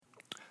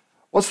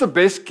What's the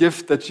best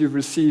gift that you've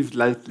received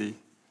lately?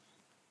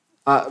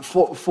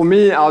 For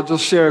me, I'll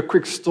just share a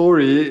quick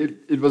story.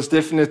 It was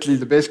definitely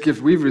the best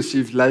gift we've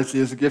received lately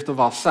is the gift of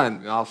our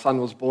son. Our son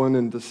was born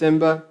in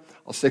December,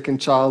 our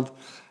second child,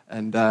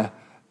 and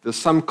there's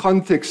some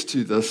context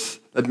to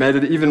this that made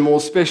it even more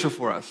special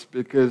for us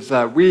because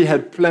we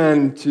had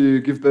planned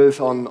to give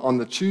birth on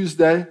the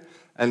Tuesday,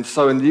 and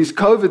so in these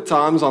COVID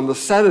times, on the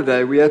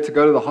Saturday, we had to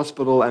go to the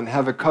hospital and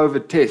have a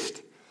COVID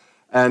test.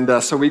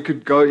 And so we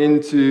could go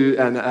into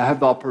and have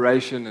the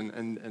operation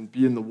and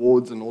be in the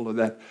wards and all of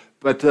that.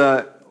 But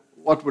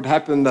what would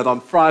happen that on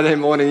Friday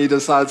morning he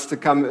decides to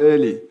come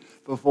early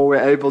before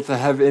we're able to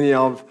have any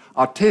of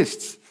our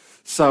tests.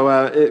 So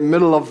in the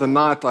middle of the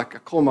night, I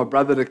call my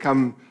brother to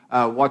come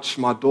watch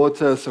my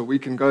daughter so we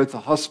can go to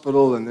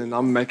hospital. And then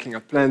I'm making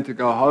a plan to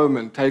go home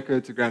and take her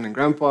to Gran and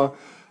Grandpa.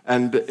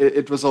 And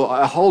it was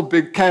a whole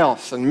big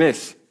chaos and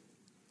mess.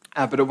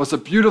 But it was a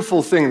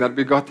beautiful thing that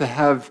we got to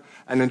have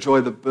and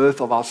enjoy the birth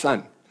of our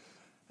son.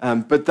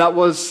 But that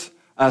was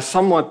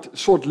somewhat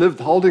short-lived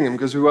holding him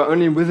because we were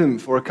only with him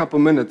for a couple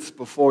minutes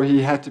before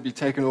he had to be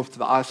taken off to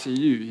the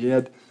ICU. He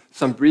had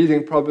some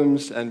breathing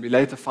problems, and we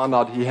later found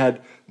out he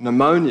had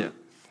pneumonia.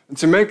 And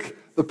to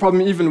make the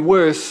problem even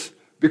worse,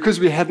 because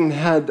we hadn't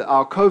had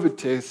our COVID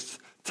tests,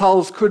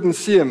 Tals couldn't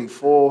see him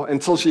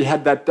until she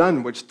had that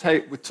done, which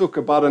took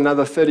about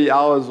another 30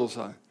 hours or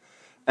so.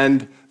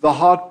 And the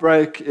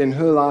heartbreak in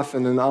her life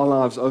and in our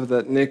lives over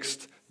that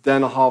next day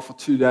and a half or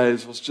 2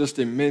 days was just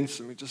immense,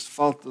 and we just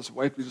felt this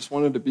weight. We just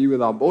wanted to be with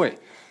our boy.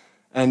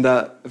 And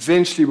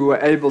eventually we were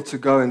able to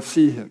go and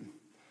see him.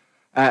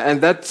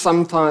 And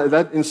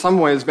that in some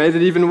ways made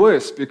it even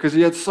worse because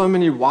he had so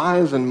many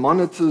wires and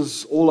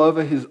monitors all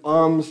over his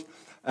arms.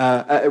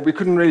 We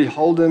couldn't really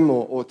hold him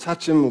or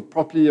touch him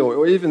properly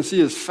or even see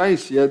his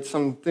face. He had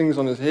some things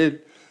on his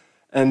head.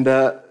 And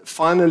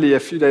finally, a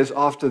few days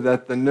after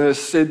that, the nurse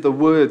said the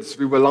words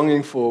we were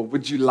longing for,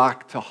 "Would you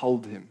like to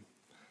hold him?"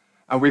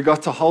 And we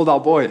got to hold our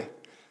boy.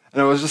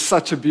 And it was just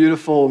such a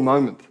beautiful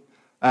moment,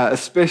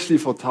 especially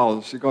for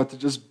Tal. She got to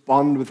just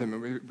bond with him.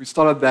 And we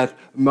started that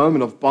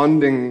moment of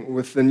bonding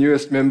with the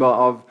newest member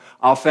of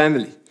our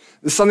family.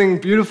 There's something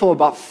beautiful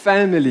about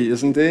family,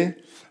 isn't there?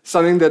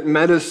 Something that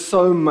matters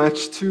so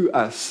much to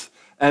us.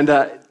 And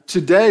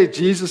today,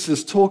 Jesus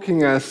is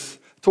talking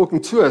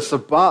to us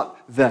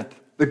about that,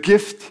 the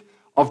gift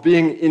of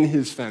being in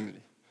his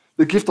family,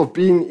 the gift of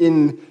being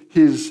in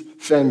his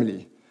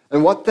family,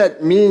 and what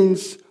that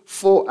means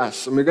for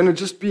us. And we're going to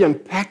just be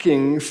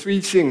unpacking 3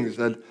 things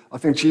that I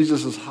think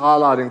Jesus is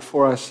highlighting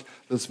for us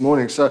this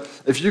morning. So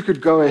if you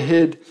could go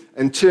ahead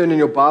and turn in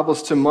your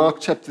Bibles to Mark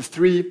chapter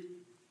 3.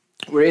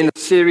 We're in a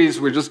series,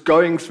 we're just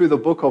going through the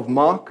book of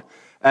Mark.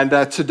 And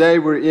today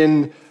we're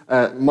in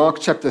Mark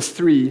chapter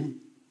 3.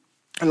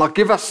 And I'll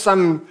give us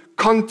some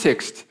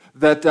context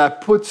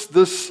that puts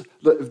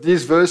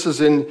these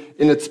verses in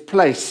its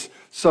place.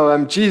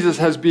 So Jesus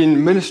has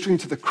been ministering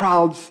to the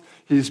crowds.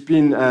 He's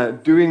been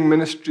doing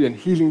ministry and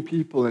healing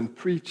people and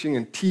preaching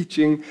and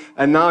teaching,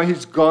 and now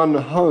he's gone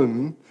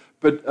home.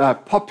 But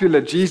popular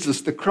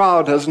Jesus, the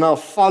crowd, has now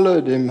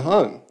followed him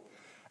home.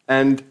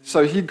 And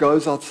so he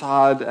goes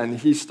outside and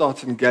he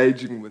starts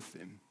engaging with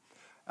them.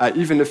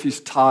 Even if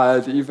he's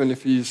tired, even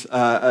if he's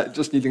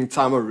just needing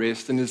time of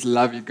rest, in his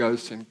love, he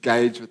goes to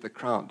engage with the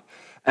crowd.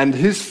 And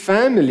his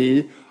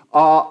family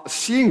are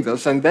seeing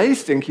this, and they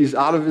think he's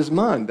out of his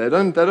mind. They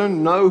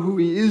don't know who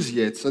he is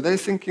yet, so they're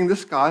thinking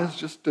this guy is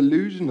just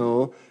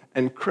delusional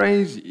and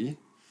crazy.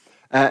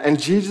 And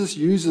Jesus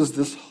uses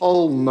this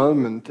whole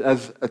moment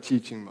as a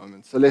teaching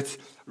moment. So let's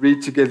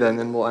read together, and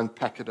then we'll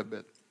unpack it a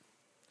bit.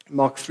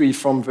 Mark 3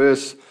 from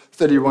verse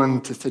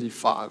 31 to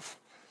 35.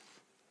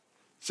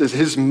 It says,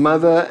 his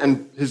mother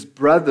and his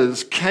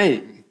brothers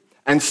came,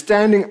 and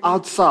standing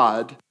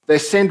outside, they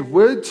sent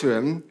word to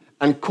him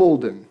and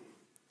called him.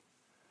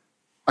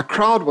 A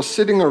crowd was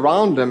sitting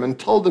around him and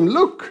told him,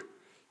 "Look,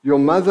 your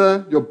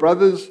mother, your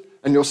brothers,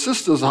 and your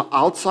sisters are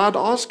outside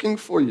asking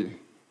for you."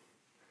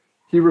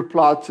 He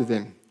replied to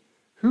them,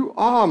 "Who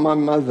are my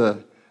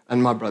mother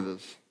and my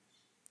brothers?"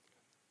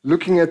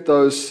 Looking at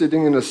those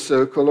sitting in a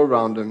circle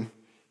around him,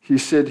 he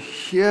said,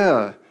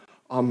 "Here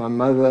are my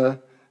mother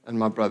and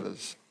my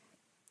brothers.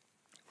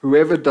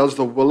 Whoever does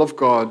the will of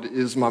God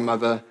is my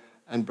mother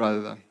and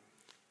brother.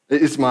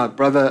 It is my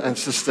brother and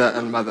sister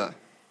and mother."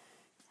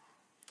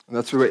 And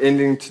that's where we're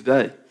ending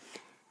today.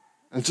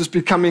 And it's just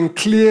becoming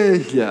clear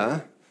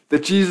here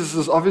that Jesus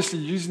is obviously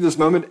using this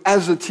moment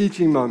as a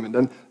teaching moment.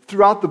 And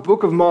throughout the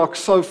book of Mark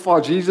so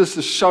far, Jesus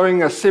is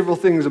showing us several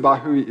things about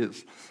who he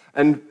is.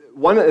 And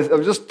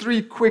just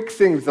 3 quick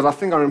things that I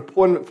think are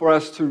important for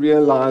us to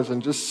realize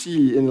and just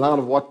see in light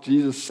of what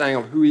Jesus is saying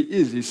of who he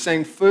is. He's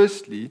saying,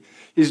 firstly,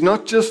 he's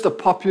not just a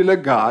popular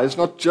guy. He's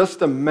not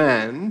just a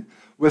man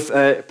with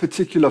a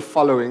particular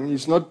following.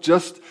 He's not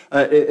just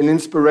an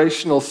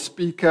inspirational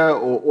speaker,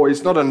 or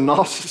he's not a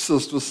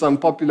narcissist with some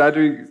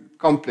popularity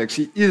complex.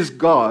 He is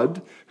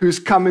God who's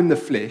come in the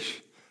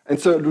flesh. And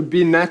so it would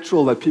be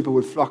natural that people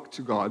would flock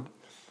to God.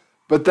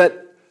 But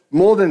that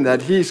more than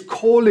that, he's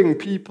calling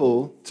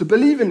people to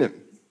believe in him.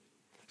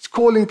 He's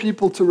calling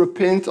people to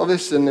repent of their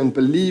sin and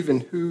believe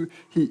in who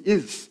he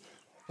is.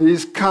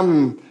 He's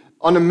come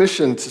on a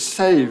mission to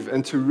save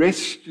and to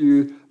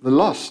rescue the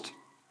lost.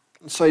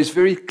 And so he's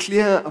very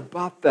clear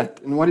about that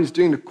and what he's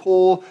doing to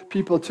call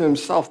people to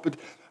himself. But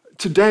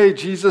today,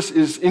 Jesus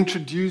is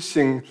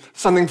introducing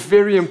something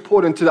very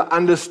important to the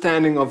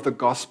understanding of the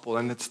gospel,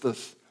 and it's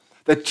this,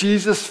 that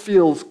Jesus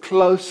feels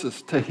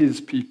closest to his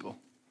people.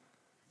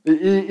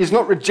 He's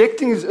not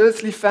rejecting his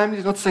earthly family.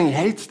 He's not saying he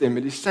hates them,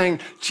 but he's saying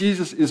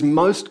Jesus is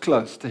most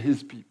close to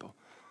his people.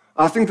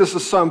 I think this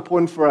is so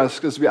important for us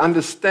because we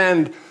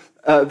understand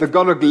the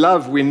God of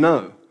love we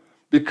know.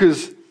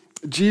 Because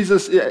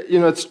Jesus,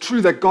 it's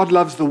true that God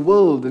loves the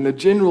world in a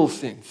general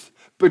sense,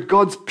 but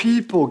God's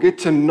people get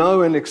to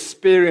know and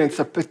experience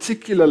a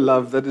particular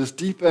love that is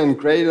deeper and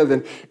greater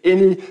than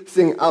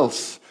anything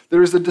else.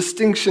 There is a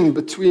distinction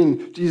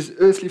between Jesus'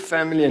 earthly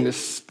family and his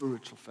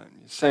spiritual family.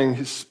 He's saying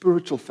his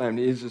spiritual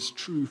family is his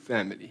true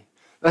family.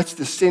 That's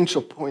the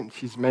essential point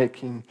he's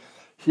making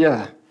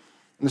here.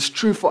 And it's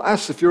true for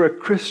us, if you're a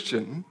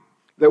Christian,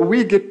 that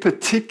we get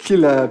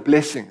particular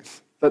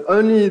blessings that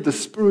only the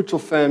spiritual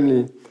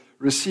family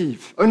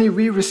receive. Only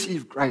we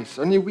receive grace.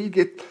 Only we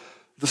get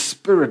the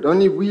Spirit.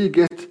 Only we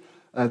get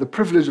the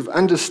privilege of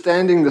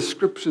understanding the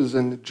Scriptures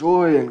and the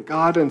joy and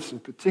guidance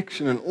and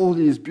protection and all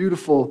these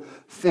beautiful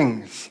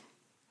things.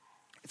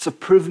 It's a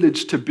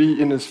privilege to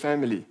be in his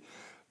family.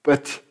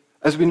 But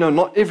as we know,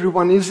 not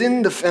everyone is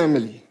in the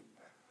family.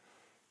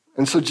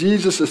 And so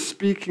Jesus is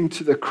speaking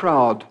to the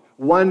crowd,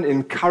 one,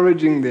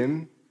 encouraging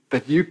them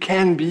that you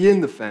can be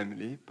in the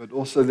family, but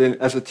also then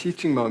as a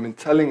teaching moment,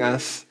 telling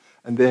us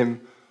and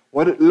them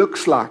what it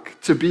looks like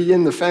to be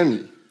in the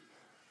family.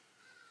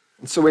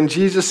 And so when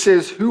Jesus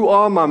says, who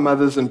are my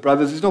mothers and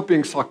brothers, he's not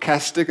being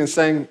sarcastic and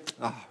saying,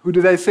 who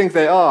do they think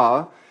they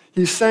are?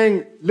 He's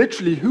saying,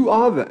 literally, who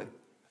are they?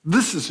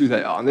 This is who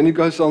they are. And then he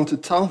goes on to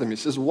tell them, he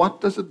says,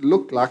 what does it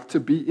look like to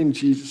be in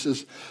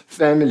Jesus'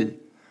 family?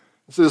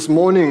 So this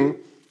morning,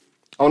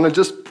 I want to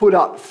just put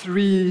out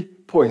 3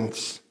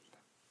 points.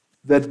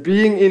 That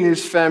being in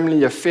his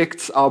family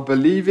affects our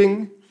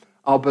believing,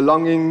 our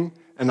belonging,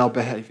 and our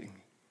behaving.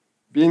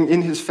 Being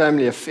in his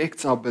family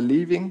affects our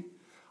believing,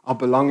 our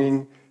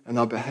belonging, and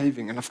our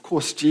behaving. And of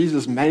course,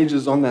 Jesus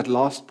majors on that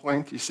last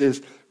point. He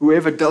says,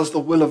 whoever does the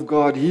will of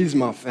God, he's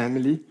my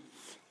family.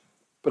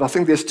 But I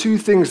think there's 2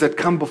 things that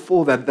come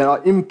before that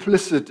are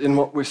implicit in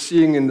what we're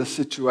seeing in this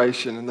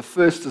situation. And the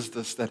first is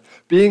this, that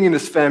being in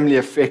his family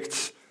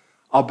affects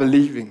our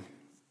believing.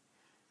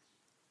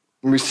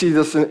 And we see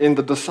this in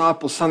the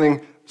disciples,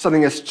 something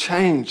has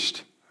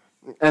changed.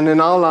 And in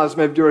our lives,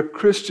 maybe you're a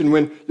Christian,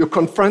 when you're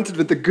confronted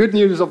with the good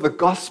news of the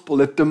gospel,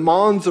 it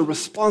demands a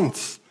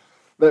response.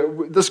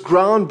 This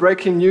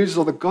groundbreaking news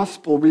of the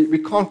gospel, we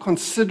can't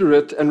consider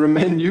it and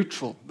remain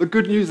neutral. The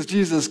good news that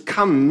Jesus has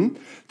come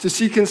to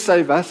seek and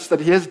save us,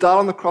 that he has died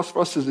on the cross for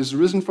us, that he is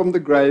risen from the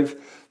grave,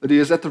 that he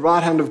is at the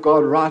right hand of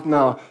God right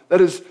now,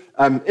 that is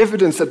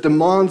evidence that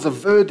demands a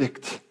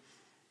verdict.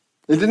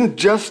 He didn't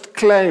just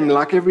claim,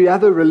 like every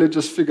other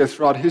religious figure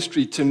throughout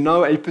history, to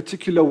know a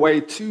particular way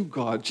to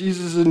God.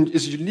 Jesus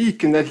is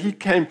unique in that he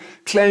came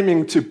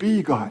claiming to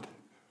be God,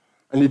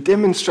 and he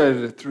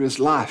demonstrated it through his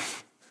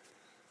life.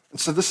 And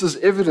so this is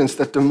evidence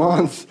that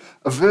demands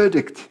a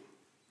verdict.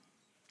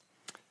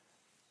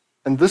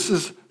 And this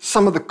is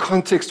some of the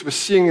context we're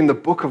seeing in the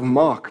book of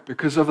Mark,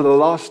 because over the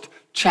last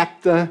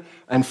chapter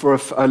and for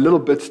a little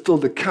bit still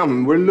to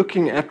come, we're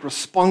looking at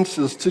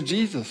responses to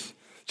Jesus.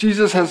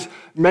 Jesus has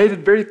made it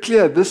very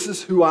clear, this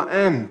is who I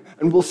am.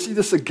 And we'll see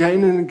this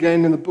again and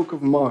again in the book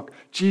of Mark.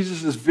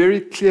 Jesus is very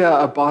clear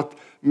about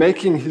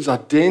making his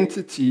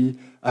identity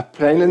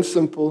plain and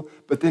simple,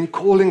 but then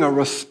calling a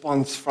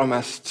response from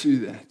us to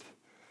that.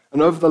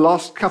 And over the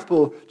last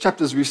couple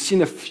chapters, we've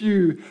seen a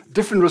few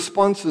different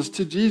responses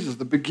to Jesus.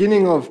 The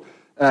beginning of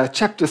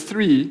chapter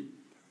 3,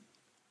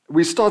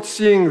 we start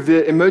seeing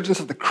the emergence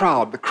of the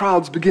crowd. The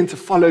crowds begin to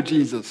follow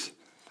Jesus.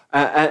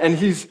 And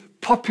he's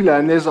popular,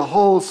 and there's a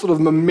whole sort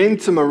of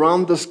momentum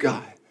around this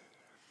guy.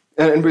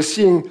 And we're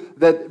seeing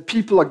that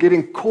people are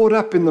getting caught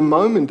up in the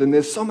moment, and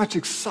there's so much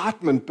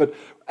excitement. But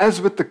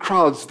as with the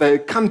crowds, they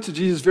come to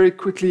Jesus very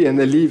quickly, and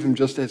they leave him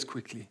just as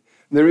quickly.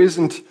 And there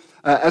isn't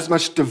as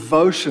much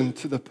devotion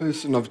to the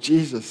person of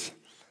Jesus.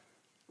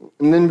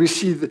 And then we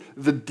see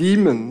the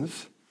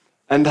demons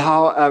and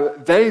how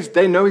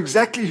they know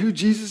exactly who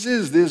Jesus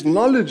is. There's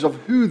knowledge of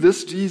who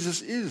this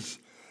Jesus is.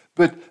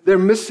 But they're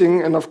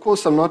missing, and of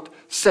course I'm not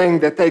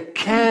saying that they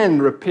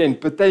can repent,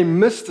 but they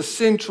miss the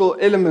central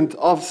element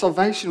of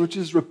salvation, which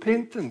is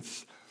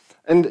repentance.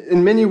 And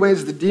in many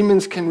ways, the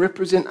demons can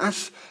represent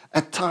us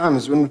at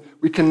times when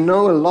we can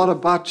know a lot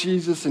about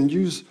Jesus and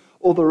use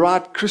all the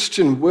right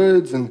Christian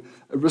words and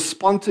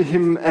respond to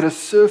him at a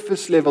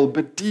surface level,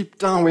 but deep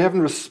down we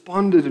haven't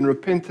responded in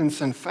repentance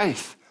and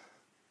faith.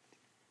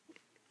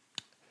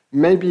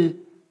 Maybe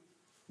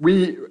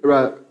we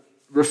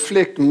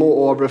reflect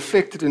more or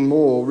reflected in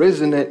more,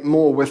 resonate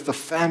more with the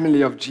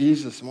family of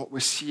Jesus and what we're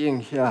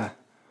seeing here.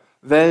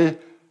 They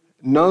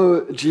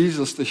know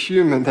Jesus, the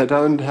human. They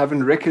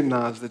haven't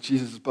recognized that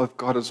Jesus is both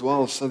God as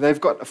well. So they've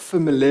got a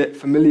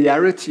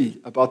familiarity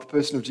about the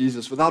person of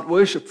Jesus without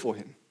worship for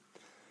him.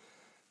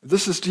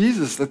 This is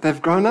Jesus that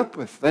they've grown up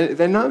with.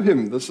 They know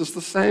him. This is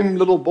the same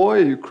little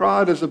boy who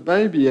cried as a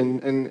baby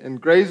and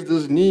grazed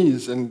his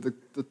knees, and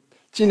the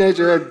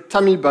teenager had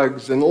tummy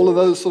bugs and all of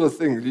those sort of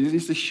things.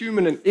 He's a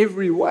human in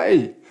every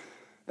way.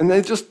 And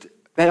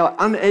they are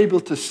unable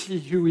to see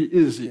who he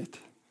is yet.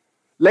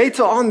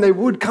 Later on, they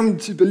would come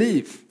to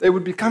believe. They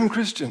would become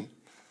Christian.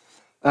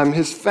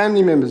 His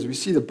family members, we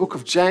see the book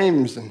of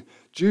James and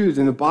Jude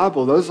in the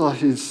Bible. Those are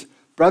his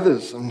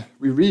brothers. And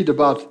we read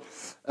about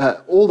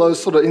all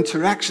those sort of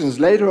interactions.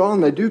 Later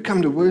on, they do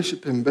come to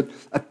worship him. But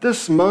at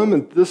this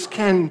moment, this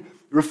can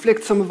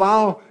reflect some of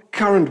our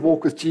current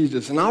walk with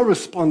Jesus and our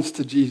response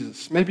to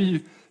Jesus.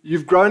 Maybe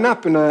you've grown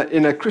up in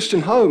a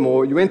Christian home,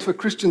 or you went to a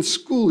Christian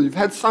school. You've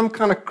had some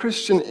kind of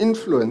Christian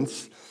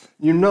influence.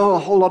 You know a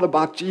whole lot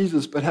about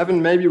Jesus, but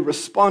haven't maybe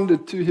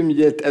responded to him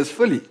yet as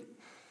fully.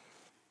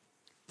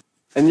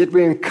 And yet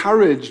we're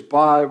encouraged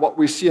by what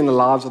we see in the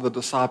lives of the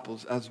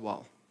disciples as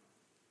well,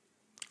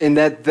 in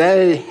that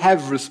they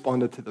have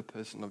responded to the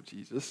person of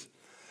Jesus.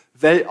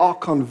 They are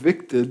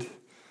convicted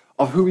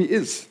of who he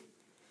is.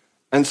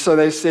 And so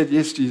they said,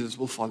 yes, Jesus,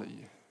 we'll follow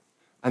you.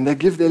 And they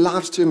give their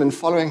lives to him and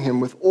following him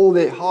with all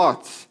their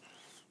hearts.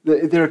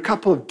 There are a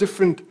couple of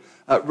different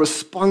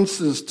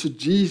responses to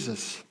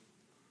Jesus.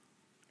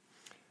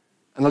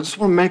 And I just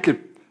want to make it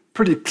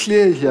pretty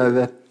clear here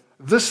that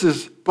this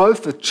is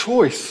both a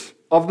choice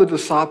of the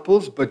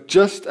disciples, but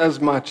just as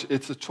much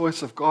it's a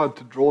choice of God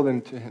to draw them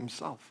to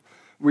himself.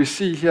 We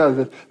see here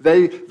that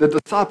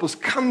the disciples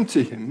come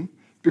to him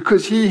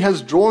because he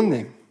has drawn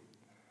them.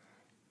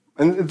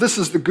 And this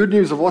is the good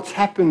news of what's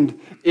happened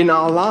in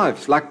our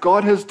lives. Like,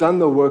 God has done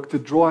the work to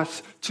draw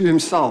us to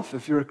himself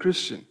if you're a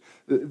Christian.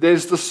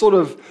 There's this sort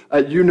of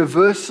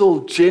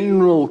universal,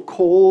 general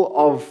call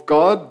of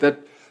God that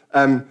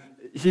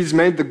he's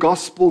made the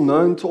gospel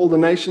known to all the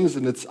nations,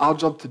 and it's our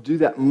job to do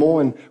that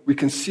more. And we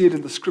can see it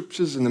in the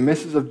scriptures, and the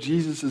message of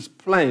Jesus is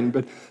plain.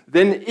 But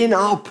then in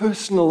our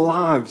personal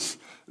lives,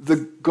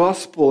 the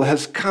gospel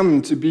has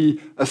come to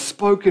be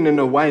spoken in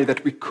a way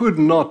that we could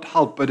not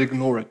help but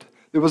ignore it.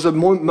 There was a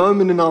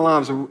moment in our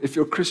lives, if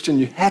you're a Christian,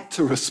 you had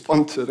to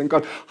respond to it, and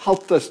God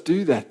helped us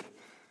do that.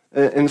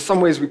 In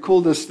some ways, we call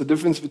this the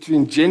difference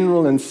between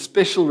general and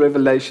special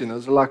revelation.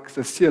 Those are like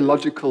the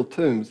theological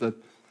terms. That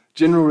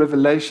general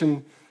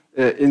revelation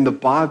in the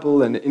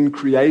Bible and in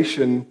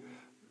creation,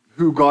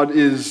 who God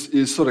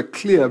is sort of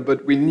clear,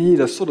 but we need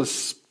a sort of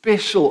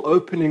special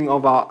opening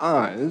of our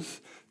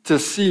eyes to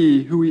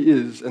see who he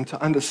is and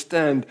to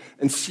understand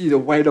and see the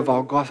weight of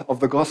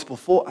the gospel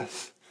for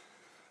us.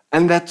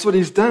 And that's what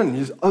he's done.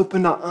 He's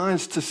opened our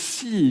eyes to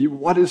see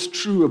what is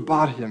true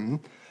about him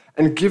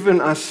and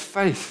given us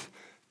faith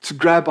to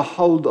grab a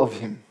hold of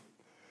him.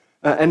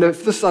 And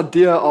if this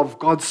idea of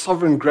God's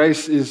sovereign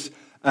grace is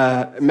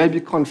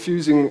maybe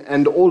confusing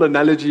and all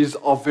analogies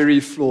are very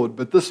flawed,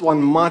 but this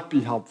one might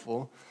be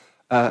helpful.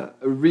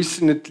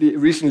 Recently,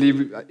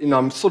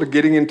 I'm sort of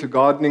getting into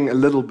gardening a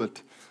little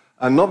bit.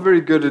 I'm not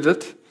very good at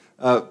it.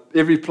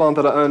 Every plant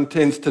that I own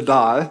tends to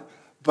die.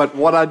 But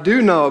what I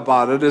do know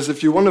about it is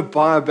if you want to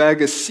buy a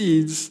bag of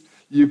seeds,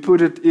 you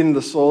put it in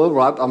the soil,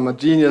 right? I'm a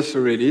genius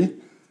already.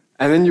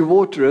 And then you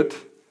water it,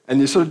 and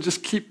you sort of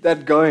just keep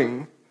that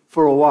going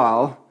for a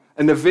while,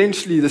 and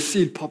eventually the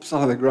seed pops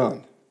out of the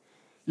ground.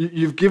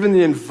 You've given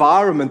the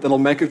environment that'll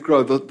make it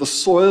grow. The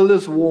soil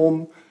is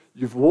warm,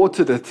 you've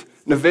watered it,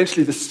 and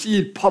eventually the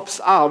seed pops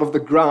out of the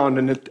ground,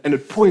 and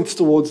it points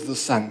towards the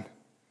sun.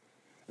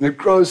 And it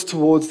grows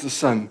towards the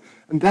sun.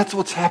 And that's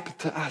what's happened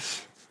to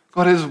us.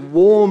 God has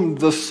warmed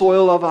the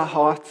soil of our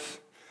hearts.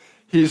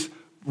 He's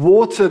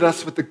watered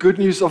us with the good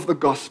news of the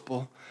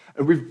gospel,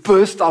 and we've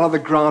burst out of the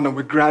ground and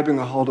we're grabbing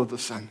a hold of the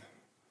sun.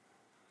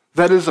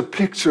 That is a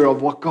picture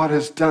of what God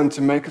has done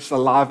to make us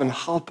alive and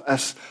help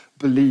us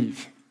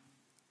believe.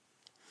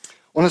 I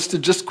want us to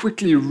just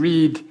quickly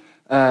read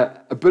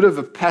a bit of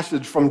a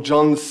passage from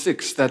John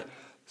 6 that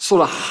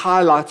sort of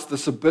highlights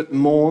this a bit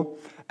more.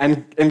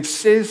 And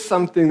says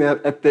something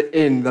that at the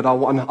end that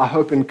I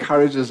hope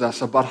encourages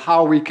us about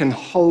how we can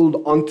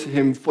hold on to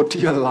him for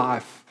dear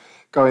life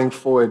going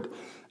forward.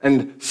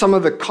 And some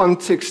of the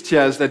context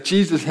here is that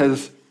Jesus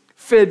has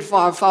fed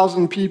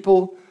 5,000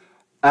 people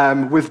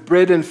with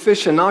bread and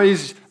fish, and now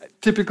he's,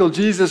 typical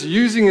Jesus,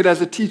 using it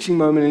as a teaching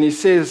moment, and he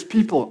says,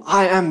 people,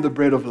 I am the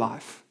bread of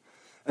life.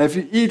 And if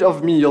you eat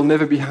of me, you'll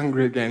never be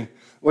hungry again.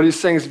 What he's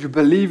saying is, if you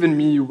believe in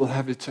me, you will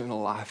have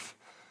eternal life.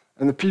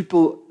 And the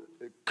people,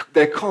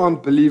 they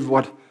can't believe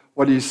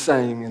what he's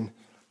saying. And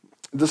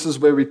this is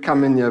where we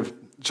come in here.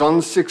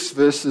 John 6,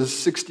 verses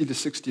 60 to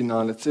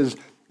 69. It says,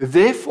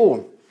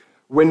 therefore,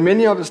 when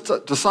many of his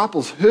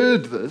disciples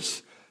heard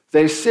this,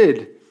 they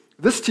said,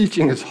 this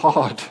teaching is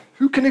hard.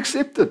 Who can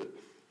accept it?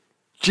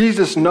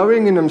 Jesus,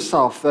 knowing in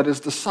himself that his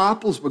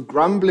disciples were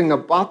grumbling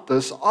about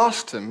this,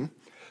 asked him,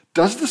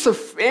 does this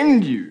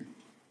offend you?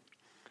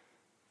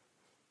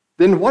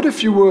 Then what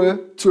if you were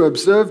to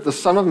observe the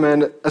Son of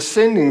Man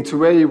ascending to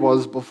where he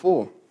was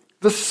before?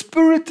 The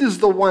Spirit is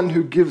the one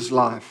who gives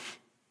life.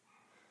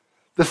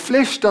 The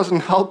flesh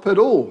doesn't help at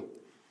all.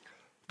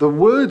 The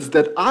words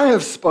that I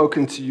have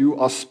spoken to you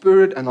are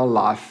spirit and are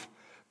life,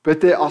 but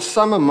there are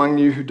some among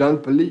you who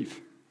don't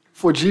believe.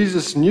 For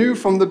Jesus knew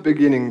from the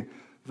beginning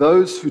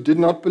those who did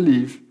not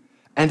believe,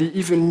 and he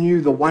even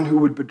knew the one who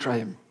would betray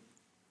him.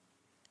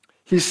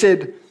 He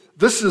said,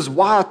 "This is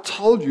why I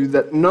told you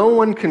that no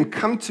one can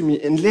come to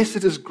me unless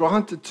it is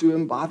granted to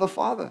him by the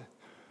Father."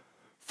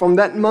 From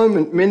that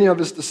moment, many of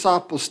his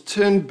disciples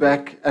turned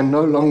back and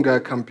no longer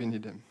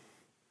accompanied him.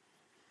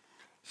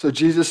 So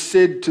Jesus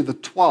said to the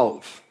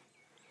 12,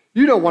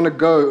 "You don't want to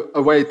go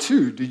away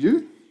too, do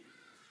you?"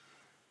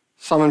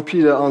 Simon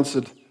Peter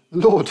answered,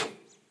 "Lord,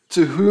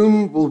 to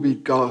whom will we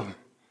go?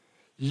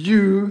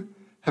 You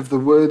have the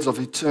words of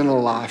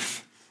eternal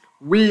life.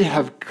 We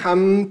have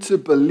come to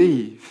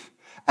believe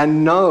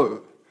and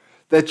know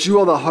that you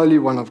are the Holy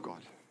One of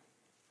God."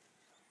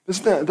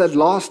 Isn't that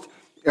last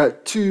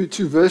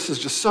two verses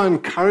just so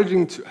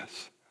encouraging to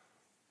us?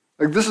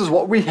 Like, this is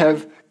what we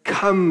have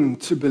come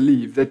to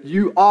believe, that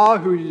you are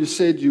who you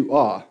said you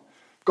are.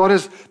 God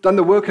has done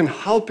the work in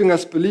helping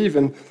us believe,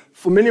 and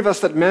for many of us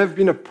that may have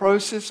been a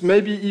process,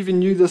 maybe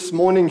even you this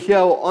morning here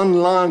or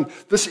online,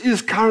 this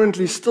is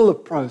currently still a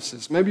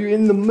process. Maybe you're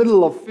in the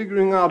middle of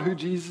figuring out who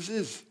Jesus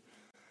is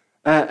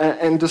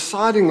and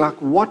deciding, like,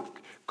 what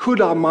could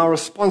my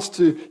response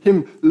to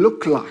him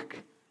look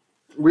like?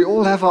 We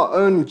all have our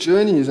own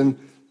journeys, and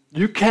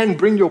you can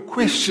bring your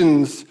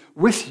questions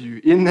with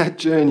you in that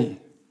journey.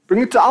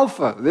 Bring it to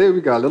Alpha. There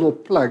we go, a little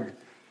plug.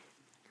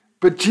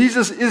 But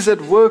Jesus is at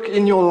work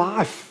in your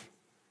life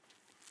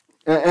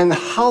and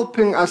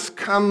helping us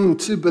come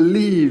to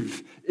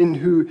believe in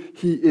who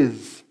he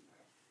is.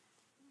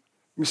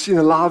 We see in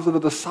the lives of the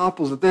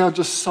disciples that they are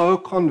just so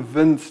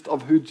convinced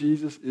of who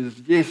Jesus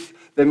is. Yes,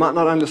 they might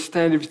not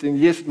understand everything.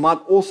 Yes, it might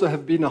also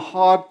have been a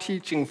hard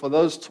teaching for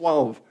those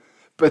 12.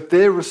 But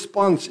their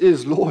response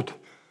is, "Lord,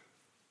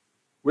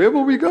 where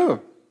will we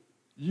go?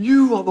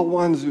 You are the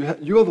one who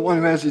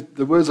has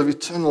the words of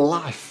eternal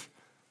life."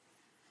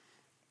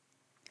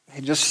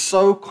 They're just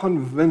so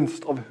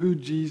convinced of who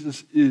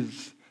Jesus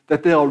is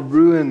that they are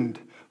ruined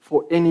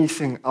for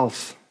anything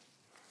else.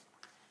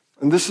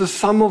 And this is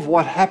some of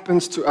what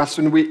happens to us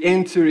when we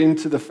enter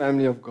into the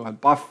family of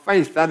God. By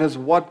faith, that is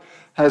what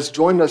has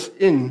joined us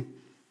in.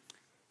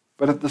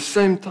 But at the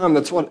same time,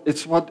 it's what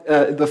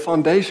the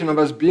foundation of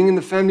us being in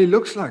the family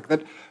looks like.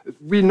 That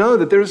we know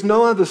that there is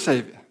no other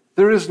Savior.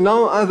 There is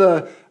no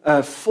other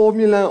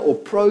formula or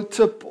pro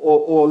tip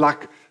or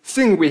like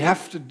thing we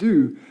have to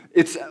do.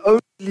 It's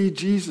only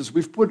Jesus.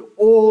 We've put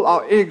all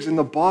our eggs in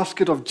the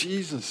basket of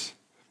Jesus.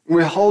 And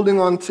we're holding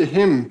on to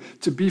him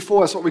to be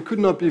for us what we could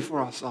not be for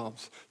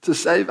ourselves, to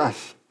save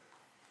us.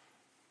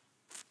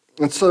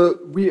 And so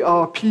we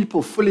are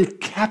people fully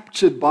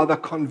captured by the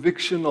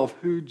conviction of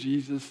who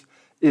Jesus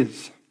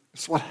is.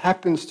 It's what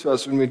happens to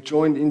us when we're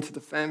joined into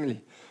the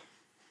family.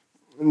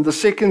 And the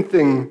second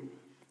thing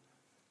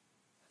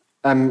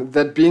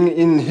that being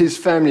in his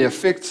family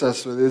affects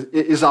us with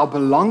is our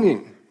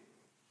belonging.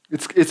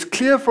 It's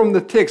clear from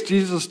the text,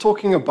 Jesus is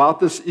talking about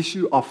this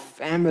issue of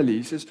family.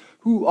 He says,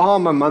 "Who are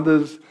my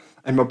mothers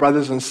and my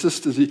brothers and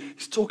sisters?"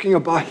 He's talking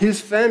about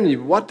his family.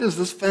 What does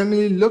this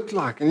family look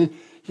like? And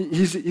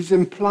he's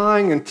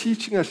implying and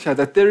teaching us here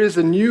that there is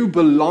a new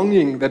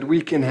belonging that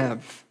we can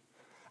have,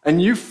 a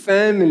new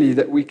family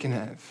that we can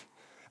have,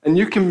 a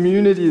new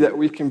community that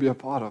we can be a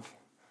part of.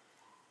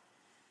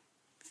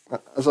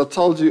 As I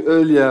told you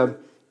earlier,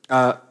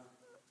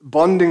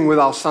 bonding with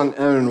our son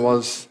Aaron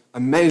was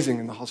amazing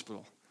in the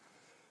hospital.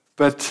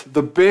 But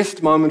the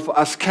best moment for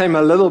us came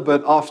a little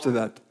bit after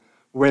that,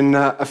 when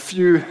a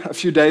few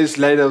days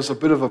later, it was a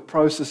bit of a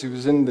process. He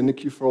was in the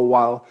NICU for a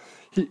while.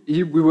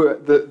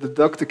 The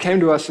doctor came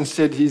to us and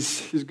said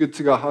he's good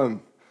to go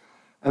home.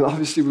 And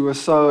obviously we were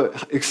so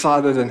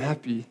excited and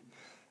happy.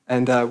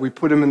 And we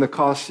put him in the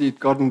car seat,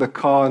 got in the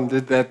car and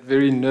did that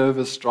very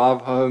nervous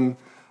drive home.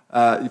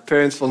 Your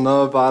parents will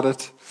know about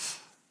it.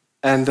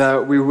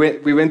 And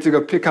we went to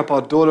go pick up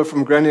our daughter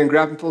from Granny and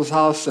Grandpa's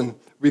house, and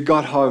we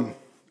got home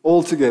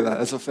all together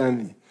as a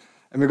family.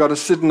 And we got to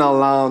sit in our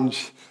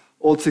lounge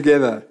all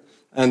together.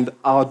 And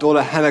our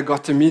daughter Hannah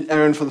got to meet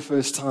Aaron for the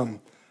first time.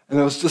 And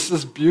it was just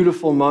this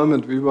beautiful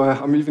moment.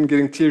 I'm even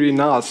getting teary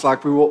now. It's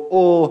like we were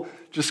all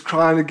just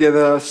crying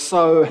together,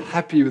 so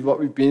happy with what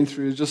we've been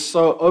through, just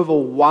so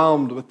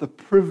overwhelmed with the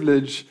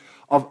privilege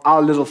of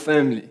our little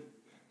family.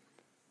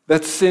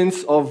 That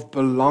sense of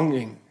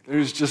belonging, there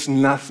is just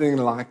nothing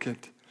like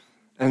it.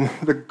 And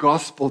the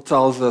gospel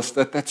tells us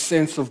that that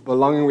sense of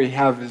belonging we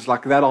have is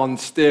like that on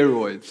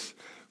steroids.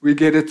 We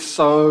get it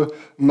so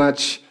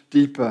much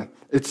deeper.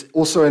 It's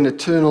also an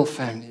eternal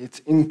family. It's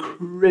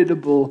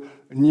incredible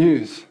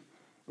news.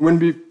 When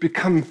we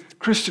become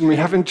Christian, we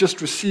haven't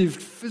just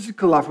received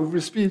physical life, we've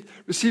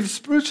received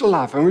spiritual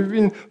life, and we've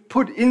been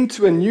put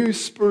into a new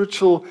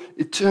spiritual,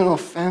 eternal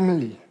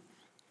family.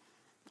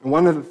 And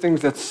one of the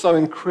things that's so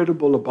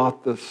incredible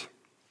about this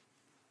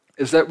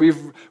is that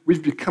we've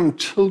become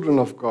children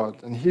of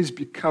God, and he's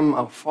become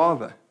our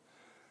Father.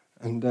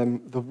 And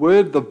the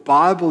word the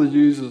Bible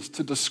uses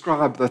to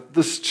describe that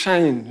this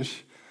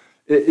change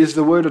is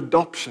the word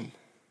adoption.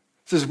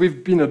 It says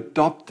we've been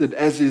adopted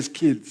as his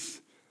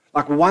kids.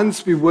 Like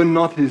once we were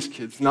not his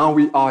kids, now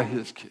we are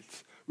his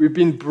kids. We've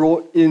been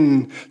brought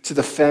in to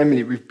the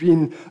family. We've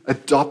been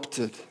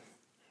adopted.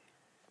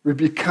 We've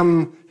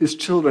become his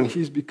children.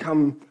 He's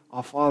become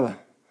our father.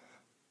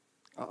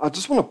 I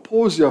just want to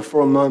pause here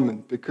for a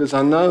moment because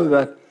I know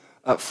that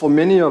for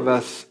many of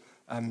us,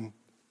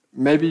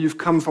 maybe you've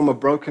come from a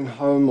broken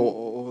home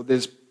or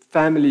there's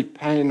family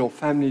pain or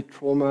family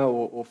trauma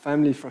or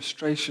family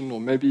frustration,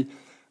 or maybe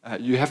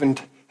you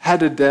haven't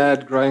had a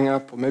dad growing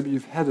up, or maybe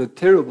you've had a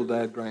terrible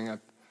dad growing up.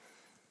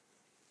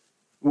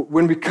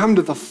 When we come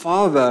to the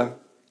Father,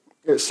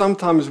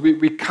 sometimes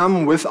we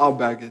come with our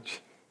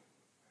baggage.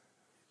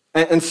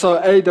 And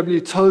so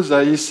A.W.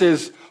 Tozer, he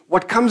says,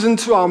 what comes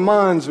into our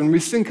minds when we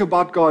think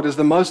about God is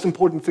the most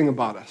important thing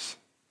about us.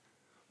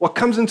 What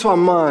comes into our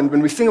mind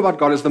when we think about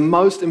God is the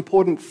most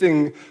important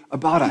thing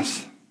about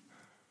us.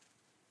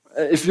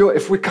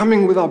 If we're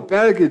coming with our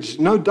baggage,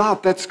 no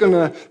doubt that's going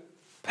to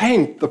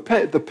paint the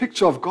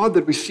picture of God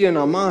that we see in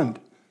our mind.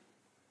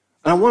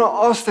 And I want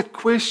to ask that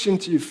question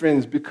to you,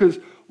 friends, because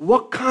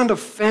what kind of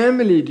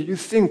family do you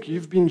think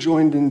you've been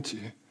joined into?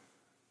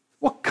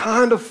 What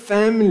kind of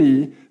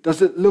family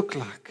does it look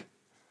like?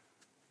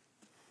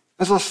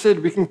 As I said,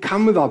 we can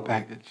come with our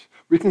baggage.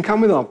 We can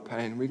come with our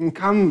pain. We can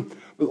come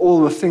with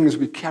all the things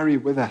we carry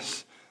with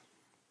us.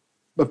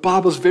 The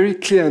Bible's very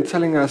clear in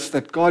telling us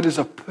that God is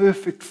a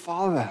perfect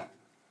Father.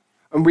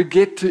 And we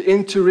get to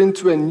enter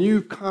into a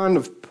new kind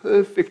of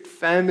perfect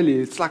family.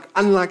 It's like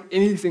unlike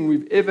anything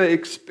we've ever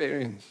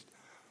experienced.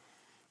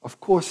 Of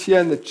course, here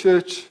in the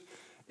church,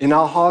 in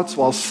our hearts,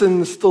 while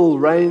sin still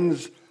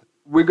reigns,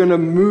 we're going to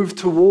move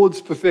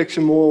towards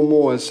perfection more and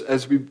more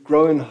as we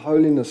grow in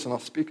holiness. And I'll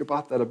speak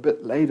about that a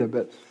bit later.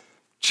 But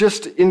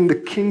just in the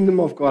kingdom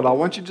of God, I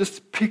want you to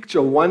just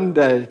picture one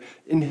day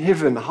in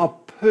heaven how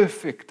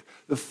perfect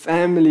the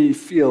family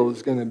feel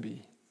is going to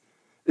be.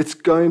 It's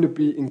going to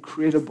be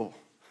incredible.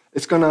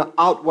 It's going to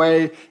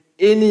outweigh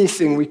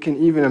anything we can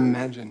even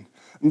imagine.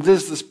 And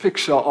there's this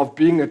picture of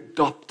being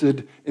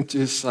adopted into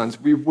his sons.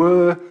 We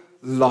were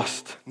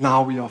lost,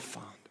 now we are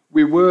found.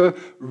 We were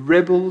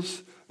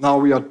rebels, now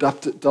we are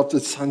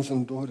adopted sons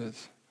and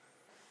daughters.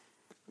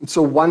 And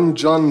so 1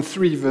 John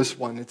 3 verse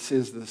 1, it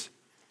says this,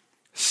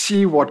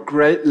 see what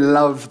great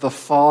love the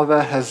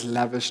Father has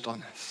lavished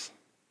on us.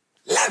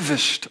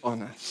 Lavished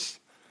on us.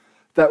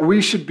 That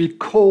we should be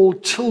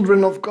called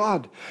children of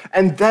God.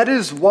 And that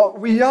is what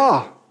we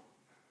are.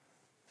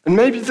 And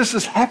maybe this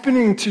is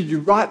happening to you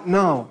right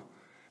now.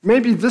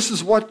 Maybe this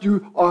is what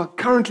you are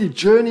currently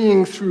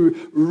journeying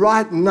through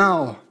right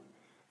now.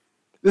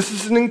 This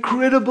is an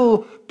incredible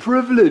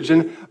privilege.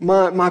 And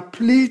my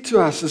plea to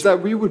us is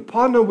that we would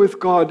partner with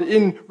God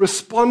in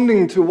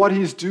responding to what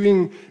he's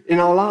doing in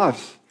our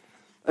lives.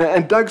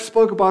 And Doug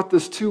spoke about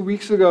this 2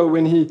 weeks ago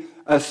when he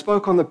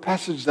spoke on the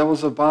passage that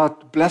was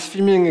about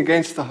blaspheming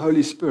against the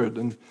Holy Spirit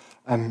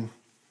and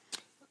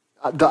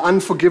the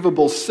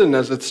unforgivable sin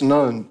as it's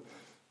known.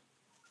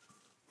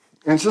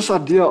 And it's this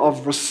idea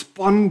of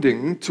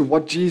responding to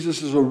what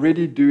Jesus is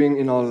already doing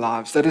in our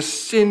lives that is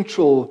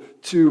central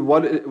to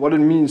what it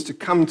means to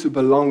come to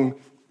belong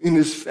in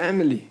his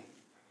family.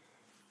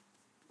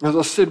 As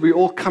I said, we're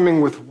all coming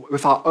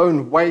with our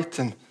own weight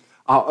and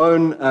our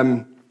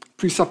own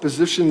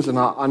presuppositions and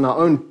our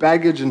own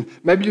baggage. And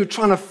maybe you're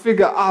trying to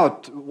figure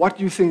out what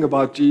you think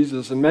about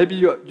Jesus. And maybe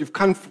you've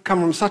come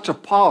from such a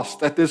past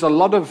that there's a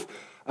lot of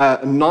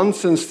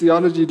nonsense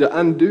theology to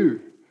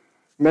undo.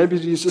 Maybe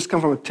you've just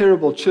come from a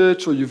terrible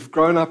church, or you've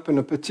grown up in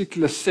a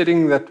particular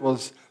setting that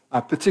was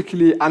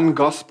particularly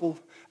ungospel,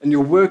 and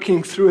you're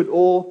working through it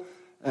all.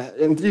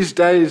 In these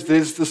days,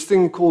 there's this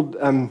thing called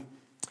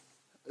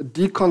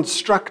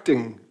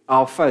deconstructing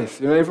our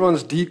faith. You know,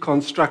 everyone's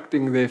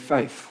deconstructing their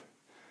faith.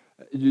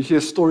 You hear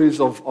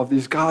stories of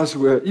these guys who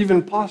were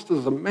even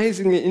pastors,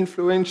 amazingly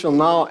influential,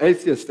 now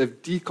atheists.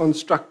 They've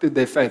deconstructed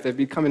their faith. They've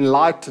become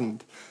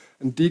enlightened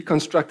and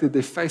deconstructed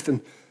their faith.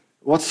 And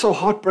what's so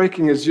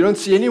heartbreaking is you don't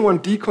see anyone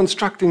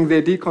deconstructing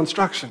their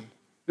deconstruction.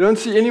 You don't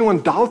see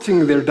anyone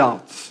doubting their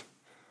doubts.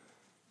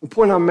 The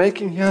point I'm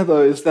making here,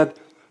 though, is that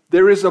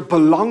there is a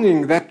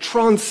belonging that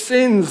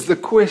transcends the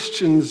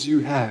questions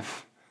you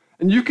have.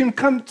 And you can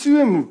come to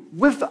him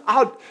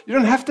you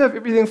don't have to have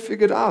everything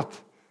figured out.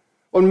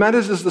 What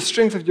matters is the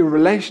strength of your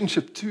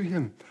relationship to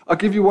him. I'll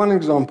give you one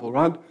example,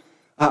 right?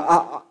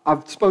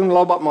 I've spoken a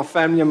lot about my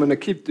family. I'm going to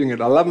keep doing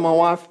it. I love my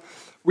wife.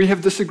 We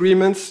have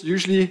disagreements.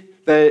 Usually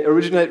they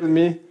originate with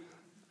me.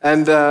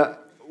 And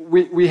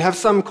we have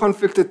some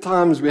conflict at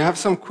times. We have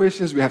some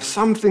questions. We have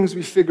some things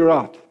we figure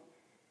out.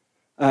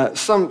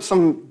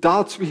 Some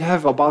doubts we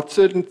have about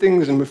certain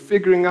things, and we're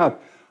figuring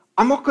out.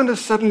 I'm not going to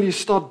suddenly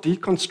start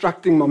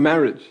deconstructing my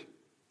marriage,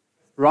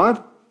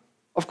 right?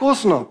 Of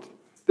course not.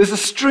 There's a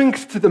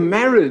strength to the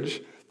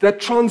marriage that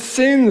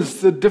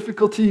transcends the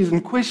difficulties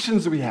and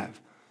questions we have.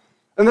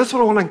 And that's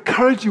what I want to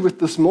encourage you with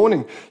this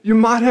morning. You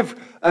might have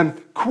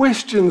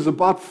questions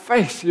about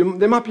faith.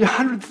 There might be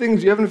 100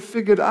 things you haven't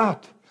figured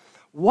out.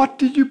 What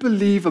do you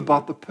believe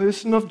about the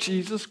person of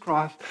Jesus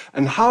Christ,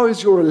 and how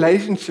is your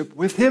relationship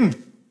with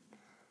Him?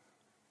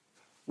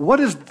 What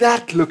is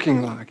that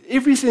looking like?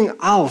 Everything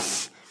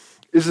else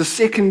is a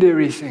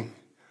secondary thing.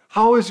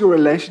 How is your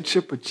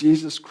relationship with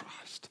Jesus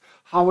Christ?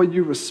 How are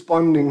you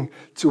responding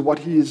to what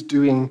He is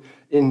doing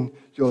in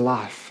your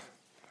life?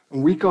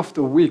 And week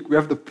after week, we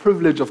have the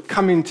privilege of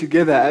coming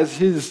together as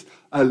His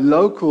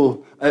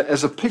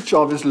as a picture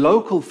of His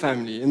local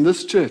family in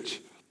this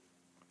church,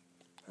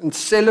 and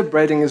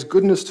celebrating His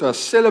goodness to us,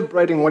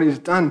 celebrating what He's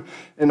done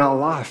in our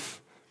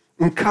life,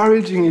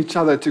 encouraging each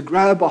other to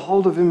grab a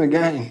hold of Him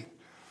again.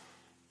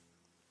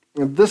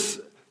 And this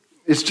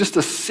is just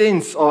a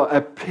sense or a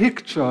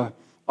picture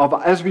of,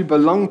 as we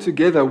belong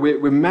together,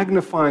 we're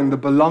magnifying the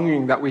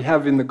belonging that we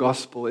have in the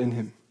gospel in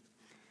Him.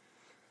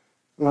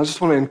 And I just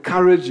want to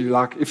encourage you,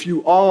 like, if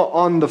you are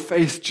on the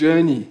faith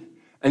journey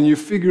and you're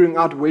figuring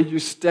out where you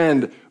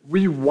stand,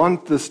 we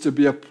want this to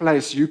be a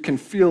place you can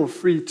feel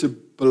free to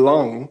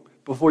belong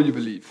before you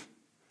believe,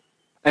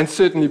 and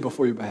certainly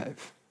before you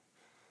behave.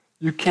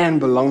 You can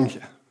belong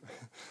here.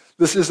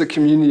 This is a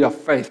community of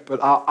faith, but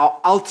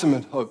our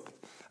ultimate hope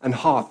and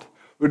heart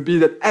would be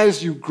that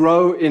as you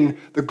grow in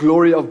the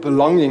glory of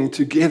belonging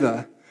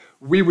together,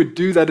 we would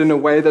do that in a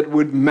way that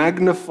would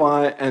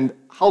magnify and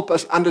help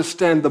us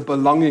understand the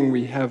belonging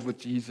we have with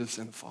Jesus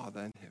and Father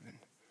in heaven.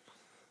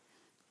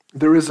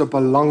 There is a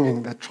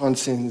belonging that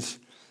transcends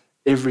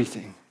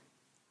everything.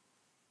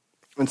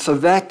 And so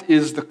that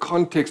is the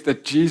context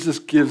that Jesus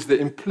gives, the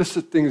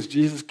implicit things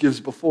Jesus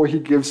gives before He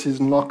gives His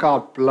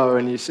knockout blow.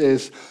 And He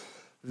says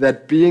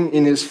that being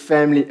in His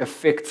family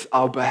affects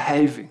our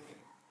behaving.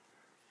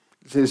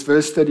 It says,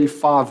 verse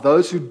 35,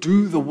 those who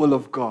do the will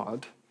of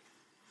God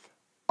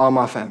are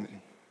my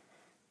family.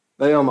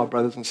 They are my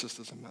brothers and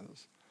sisters and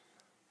mothers.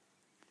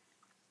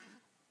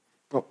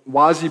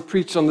 Wise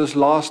preached on this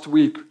last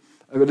week,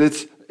 but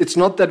it's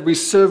not that we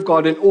serve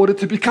God in order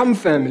to become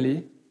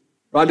family,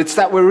 right? It's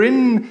that we're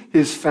in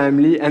His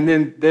family, and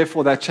then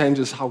therefore that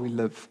changes how we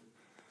live.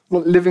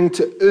 Not living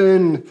to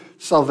earn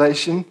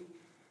salvation,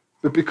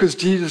 but because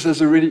Jesus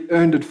has already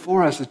earned it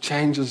for us, it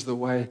changes the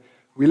way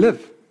we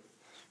live.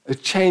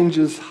 It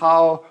changes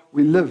how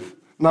we live.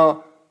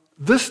 Now,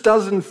 this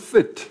doesn't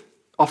fit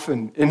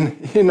often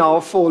in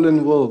our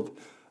fallen world.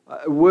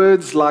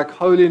 Words like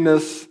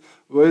holiness,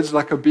 words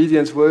like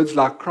obedience, words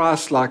like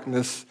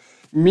Christ-likeness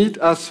meet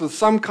us with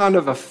some kind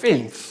of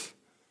offense.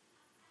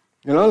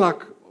 You know,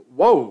 like,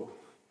 whoa,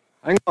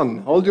 hang on,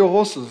 hold your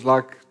horses.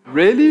 Like,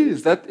 really?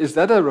 Is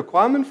that a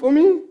requirement for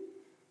me?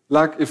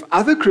 Like, if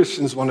other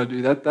Christians want to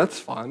do that, that's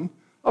fine.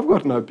 I've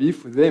got no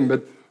beef with them,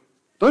 but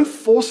don't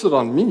force it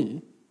on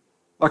me.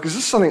 Like, is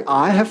this something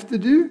I have to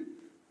do?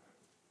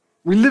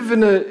 We live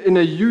in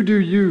a you do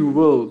you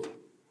world.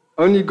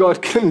 Only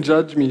God can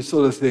judge me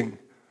sort of thing.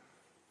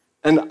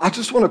 And I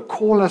just want to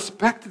call us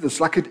back to this.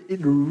 Like, it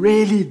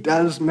really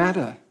does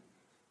matter.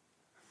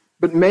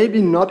 But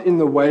maybe not in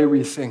the way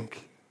we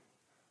think.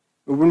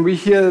 But when we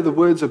hear the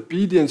words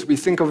obedience, we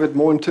think of it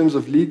more in terms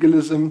of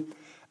legalism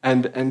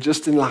and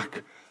just in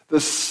like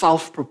this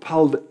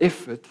self-propelled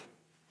effort.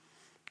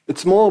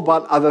 It's more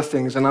about other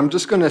things. And I'm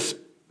just going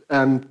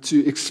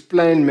to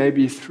explain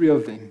maybe 3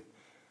 of them.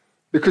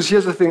 Because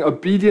here's the thing,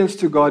 obedience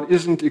to God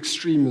isn't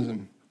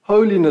extremism.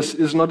 Holiness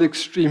is not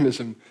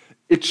extremism.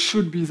 It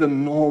should be the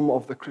norm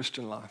of the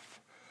Christian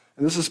life.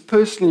 And this is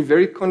personally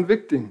very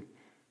convicting.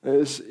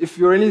 If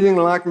you're anything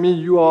like me,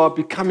 you are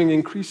becoming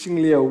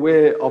increasingly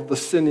aware of the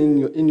sin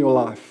in your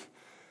life.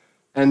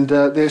 And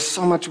there's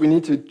so much we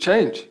need to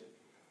change.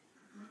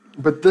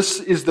 But this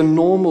is the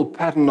normal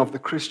pattern of the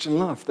Christian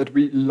life, that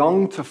we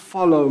long to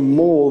follow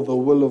more the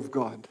will of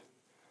God.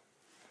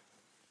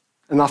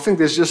 And I think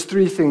there's just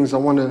 3 things I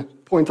want to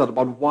point out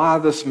about why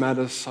this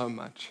matters so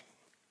much.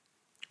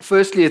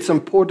 Firstly, it's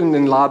important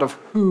in light of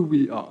who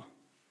we are.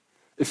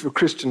 If you're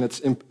Christian, it's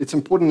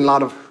important in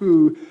light of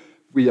who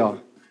we are.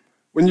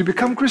 When you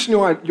become Christian,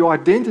 your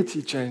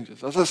identity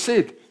changes. As I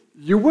said,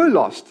 you were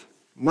lost.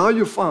 Now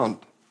you're found.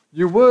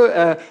 You were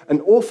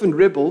an orphaned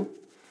rebel.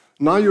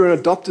 Now you're an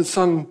adopted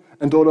son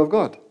and daughter of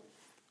God.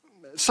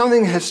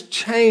 Something has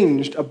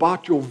changed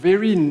about your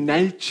very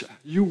nature.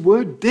 You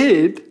were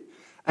dead,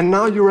 and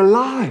now you're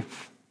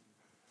alive.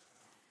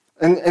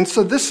 And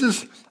so this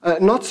is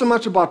not so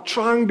much about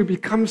trying to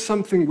become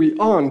something we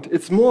aren't.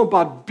 It's more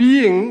about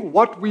being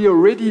what we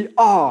already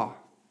are.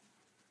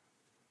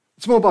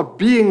 It's more about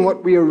being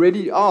what we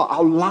already are.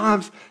 Our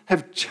lives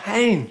have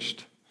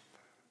changed.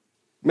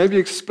 Maybe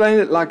explain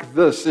it like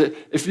this.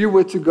 If you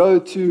were to go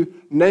to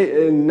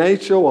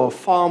nature or a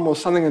farm or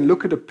something and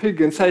look at a pig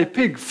and say,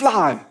 pig,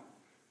 fly.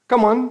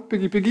 Come on,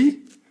 piggy,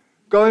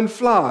 go and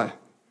fly.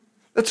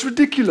 That's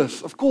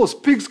ridiculous. Of course,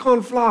 pigs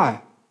can't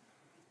fly.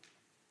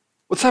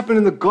 What's happened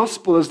in the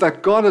gospel is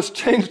that God has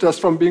changed us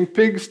from being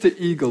pigs to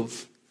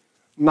eagles.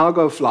 Now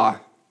go fly.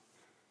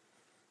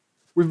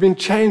 We've been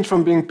changed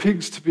from being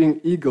pigs to being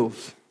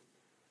eagles.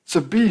 So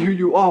be who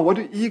you are. What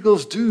do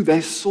eagles do?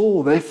 They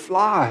soar, they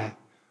fly.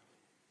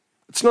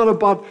 It's not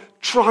about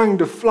trying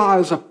to fly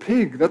as a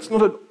pig. That's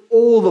not at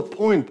all the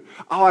point.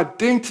 Our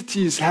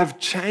identities have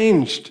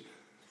changed.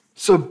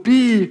 So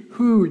be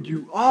who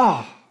you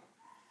are.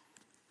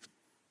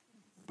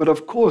 But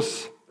of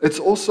course, it's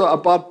also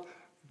about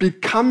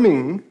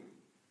becoming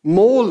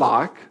more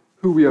like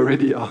who we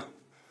already are.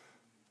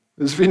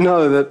 Because we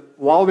know that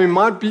while we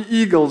might be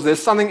eagles,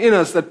 there's something in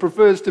us that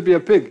prefers to be a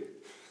pig.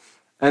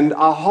 And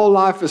our whole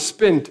life is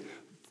spent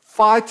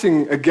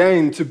fighting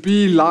again to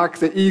be like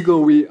the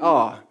eagle we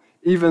are,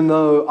 even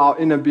though our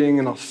inner being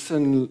and our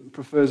sin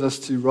prefers us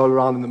to roll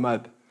around in the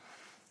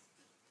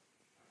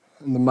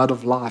mud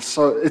of life.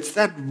 So it's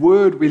that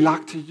word we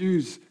like to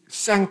use,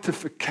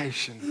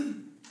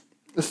 sanctification.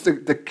 It's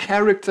the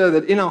character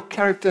that in our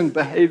character and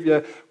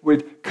behavior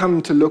would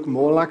come to look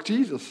more like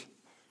Jesus.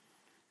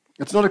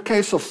 It's not a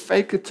case of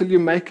fake it till you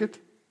make it.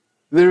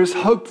 There is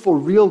hope for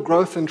real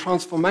growth and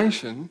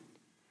transformation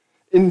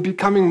in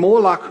becoming more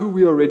like who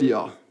we already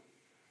are.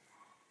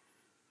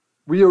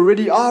 We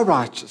already are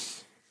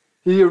righteous.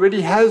 He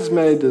already has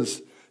made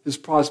us his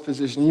prized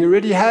possession. He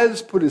already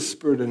has put his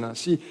spirit in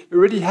us. He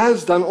already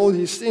has done all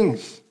these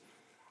things.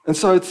 And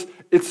so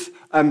it's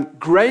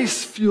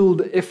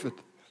grace-fueled effort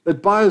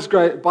that by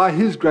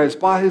his grace,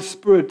 by his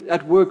spirit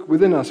at work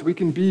within us, we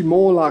can be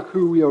more like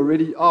who we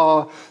already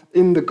are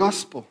in the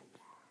gospel.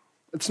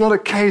 It's not a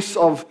case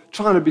of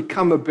trying to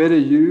become a better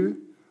you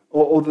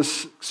or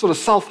this sort of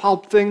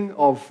self-help thing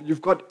of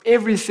you've got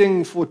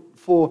everything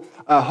for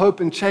hope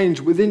and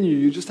change within you.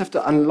 You just have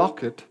to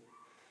unlock it.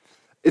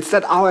 It's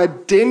that our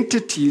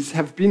identities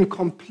have been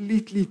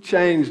completely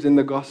changed in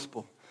the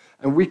gospel,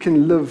 and we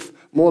can live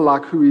more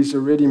like who he's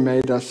already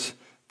made us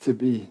to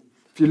be.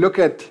 If you look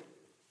at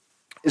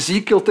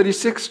Ezekiel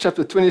 36,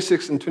 chapter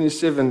 26 and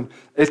 27,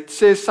 it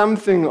says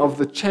something of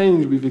the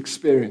change we've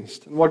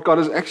experienced and what God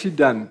has actually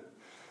done. It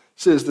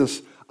says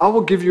this, I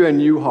will give you a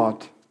new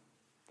heart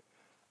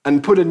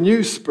and put a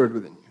new spirit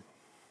within you.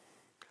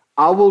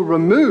 I will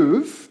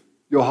remove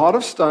your heart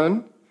of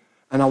stone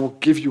and I will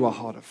give you a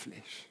heart of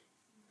flesh.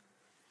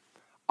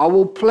 I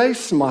will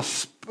place my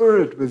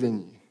spirit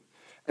within you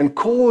and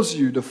cause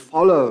you to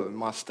follow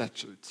my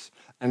statutes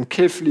and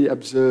carefully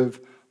observe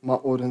my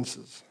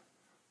ordinances.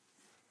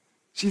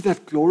 See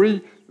that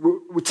glory?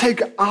 We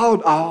take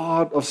out our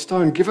heart of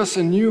stone, give us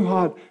a new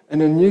heart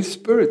and a new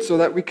spirit so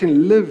that we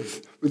can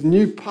live with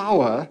new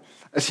power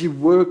as he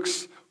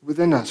works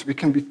within us. We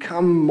can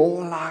become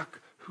more like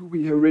who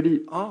we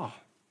already are.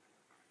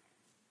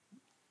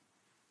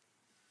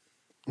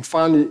 And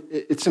finally,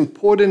 it's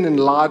important in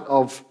light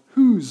of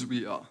whose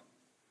we are.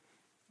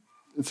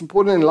 It's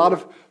important in light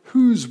of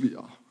whose we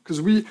are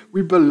because we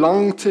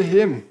belong to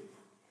him.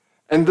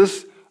 And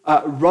this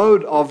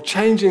road of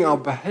changing our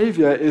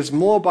behavior is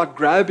more about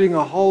grabbing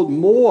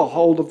more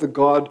hold of the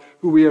God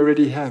who we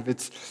already have.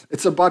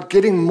 It's about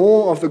getting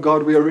more of the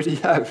God we already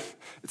have.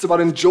 It's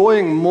about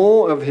enjoying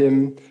more of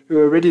him who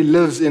already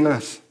lives in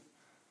us.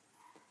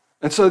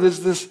 And so there's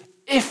this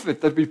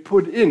effort that we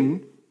put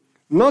in,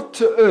 not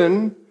to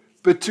earn,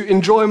 but to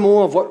enjoy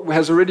more of what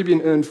has already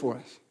been earned for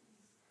us.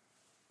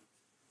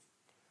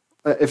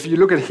 If you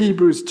look at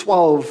Hebrews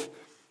 12,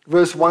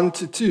 verse 1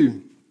 to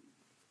 2,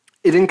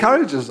 it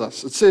encourages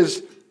us. It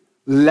says,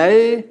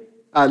 let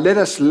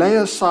us lay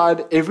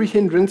aside every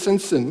hindrance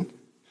and sin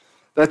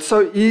that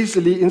so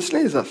easily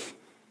ensnares us.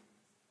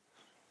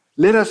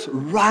 Let us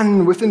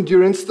run with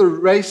endurance the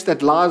race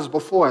that lies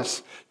before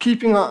us,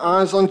 keeping our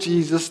eyes on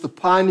Jesus, the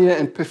pioneer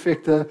and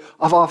perfecter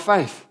of our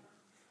faith.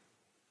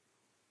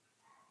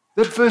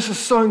 That verse is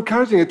so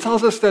encouraging. It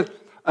tells us that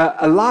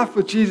a life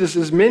with Jesus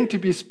is meant to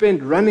be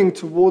spent running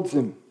towards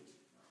him.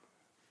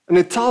 And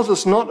it tells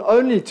us not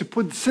only to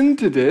put sin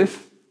to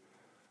death,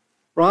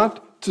 right,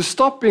 to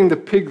stop being the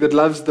pig that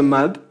loves the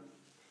mud.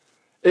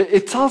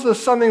 It tells us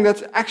something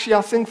that's actually,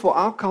 I think, for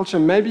our culture,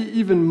 maybe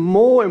even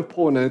more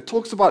important. It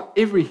talks about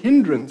every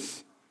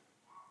hindrance.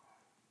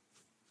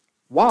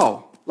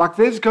 Wow. Like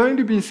there's going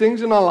to be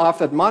things in our life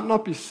that might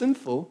not be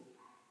sinful,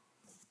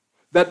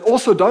 that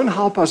also don't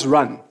help us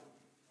run.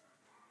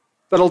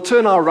 That'll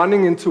turn our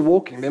running into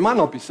walking. They might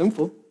not be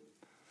sinful,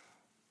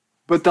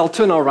 but they'll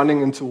turn our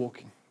running into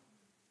walking.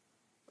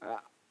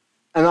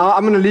 And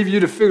I'm going to leave you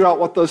to figure out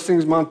what those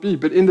things might be.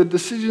 But in the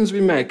decisions we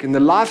make, in the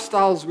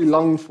lifestyles we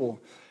long for,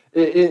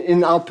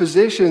 in our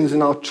possessions,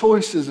 in our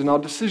choices, in our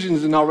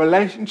decisions, in our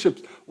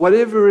relationships,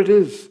 whatever it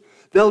is,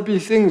 there'll be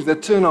things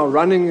that turn our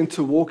running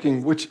into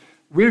walking, which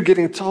we're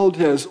getting told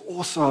here is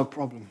also a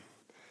problem.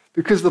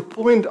 Because the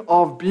point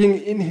of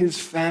being in his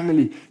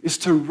family is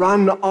to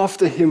run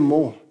after him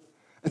more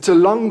and to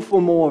long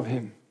for more of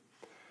him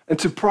and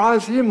to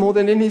prize him more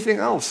than anything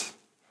else.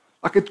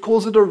 Like it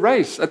calls it a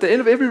race. At the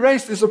end of every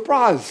race, there's a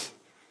prize.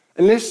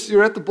 Unless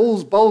you're at the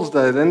Bulls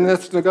Day, then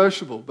that's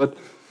negotiable. But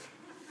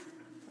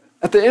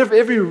at the end of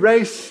every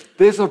race,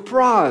 there's a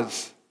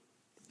prize.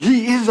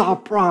 He is our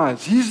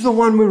prize. He's the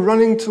one we're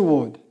running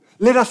toward.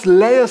 Let us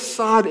lay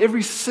aside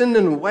every sin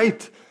and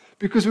weight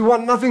because we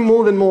want nothing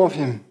more than more of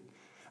him.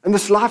 And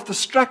this life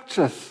distracts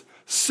us.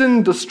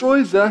 Sin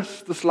destroys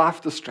us. This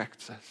life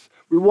distracts us.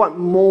 We want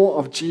more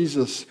of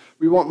Jesus.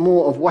 We want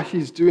more of what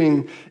he's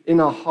doing in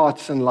our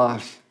hearts and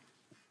lives.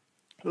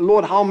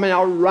 Lord, how may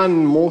I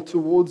run more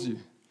towards you?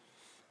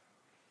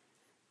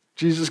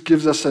 Jesus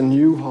gives us a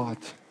new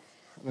heart,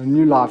 a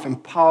new life,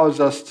 empowers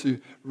us to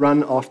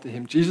run after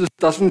him. Jesus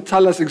doesn't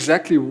tell us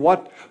exactly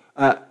what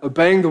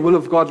obeying the will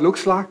of God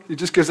looks like. He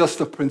just gives us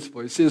the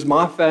principle. He says,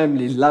 my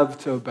family love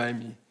to obey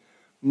me.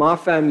 My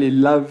family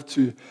love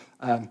to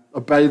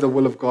obey the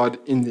will of God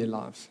in their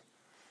lives.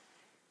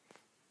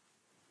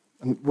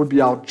 And it would be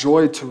our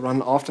joy to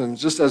run after him.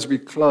 Just as we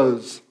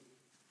close,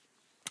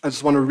 I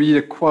just want to read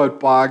a quote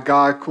by a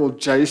guy called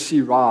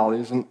J.C. Ryle.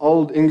 He's an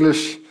old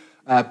English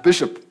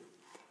bishop.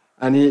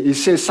 And he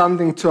says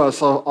something to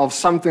us of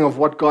something of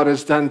what God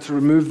has done to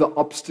remove the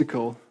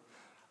obstacle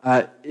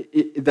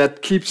that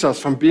keeps us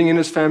from being in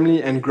his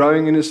family and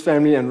growing in his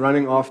family and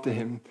running after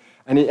him.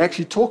 And he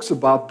actually talks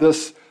about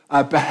this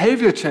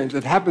behavior change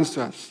that happens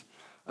to us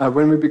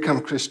when we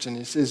become Christian.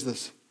 He says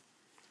this: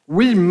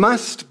 we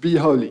must be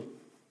holy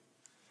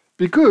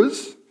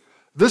because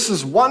this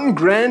is one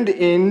grand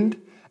end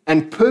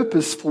and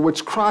purpose for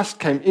which Christ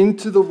came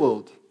into the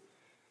world.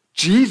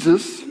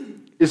 Jesus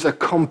is a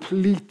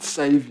complete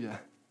Savior.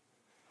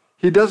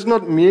 He does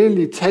not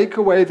merely take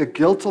away the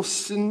guilt of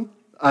sin,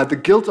 the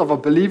guilt of a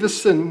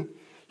believer's sin.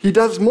 He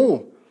does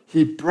more.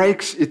 He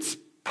breaks its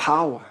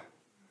power.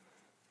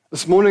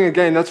 This morning,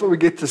 again, that's what we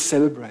get to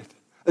celebrate.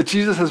 That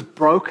Jesus has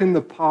broken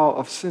the power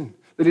of sin,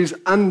 that he's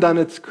undone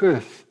its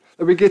curse,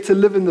 that we get to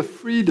live in the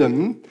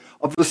freedom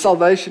of the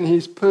salvation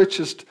he's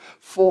purchased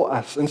for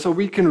us. And so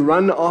we can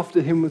run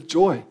after him with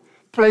joy,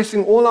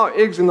 placing all our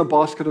eggs in the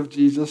basket of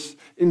Jesus,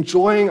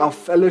 enjoying our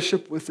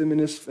fellowship with him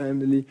and his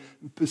family,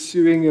 and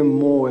pursuing him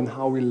more in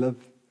how we live.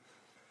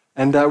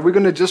 And we're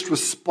going to just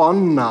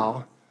respond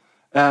now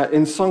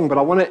in song, but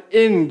I want to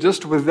end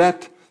just with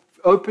that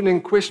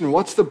opening question.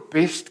 What's the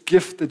best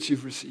gift that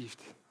you've received?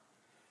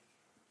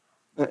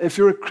 If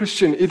you're a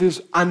Christian, it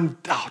is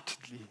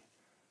undoubtedly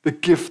the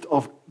gift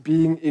of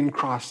being in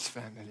Christ's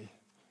family.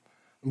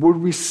 Would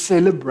we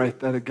celebrate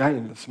that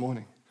again this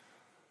morning?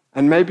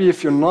 And maybe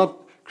if you're not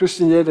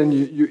Christian yet and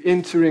you're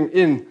entering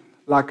in,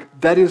 like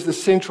that is the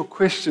central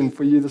question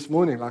for you this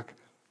morning. Like,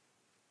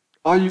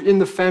 are you in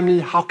the family?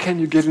 How can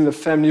you get in the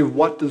family?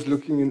 What does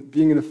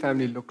being in the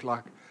family look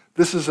like?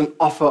 This is an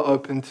offer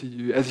open to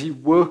you as he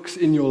works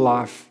in your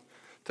life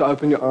to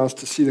open your eyes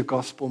to see the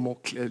gospel more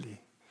clearly.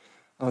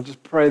 I'll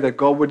just pray that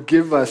God would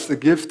give us the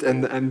gift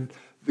and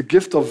the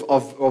gift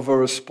of a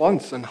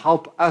response and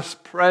help us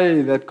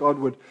pray that God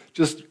would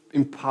just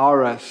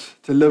empower us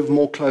to live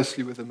more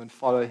closely with him and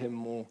follow him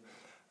more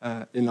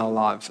in our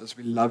lives as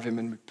we love him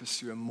and we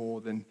pursue him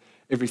more than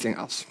everything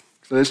else.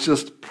 So let's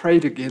just pray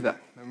together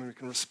and we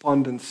can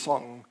respond in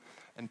song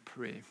and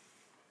prayer.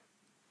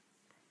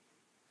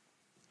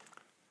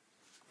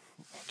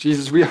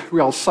 Jesus,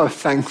 we are so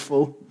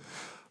thankful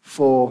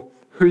for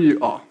who you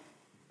are.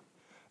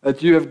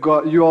 That you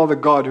are the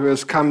God who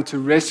has come to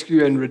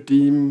rescue and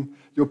redeem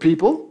your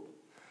people.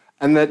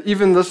 And that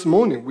even this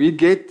morning we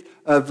get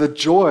the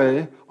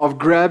joy of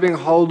grabbing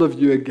hold of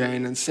you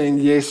again and saying,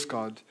 yes,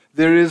 God,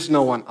 there is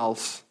no one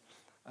else.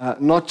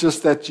 Not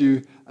just that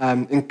you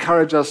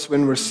encourage us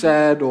when we're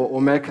sad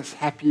or make us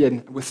happy,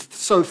 and we're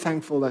so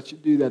thankful that you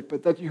do that,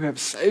 but that you have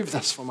saved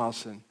us from our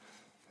sin.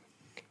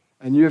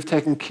 And you have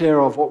taken care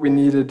of what we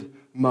needed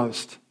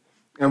most.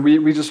 And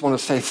we just want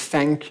to say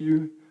thank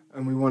you.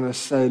 And we want to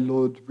say,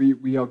 Lord,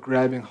 we are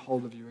grabbing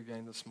hold of you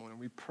again this morning.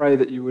 We pray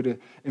that you would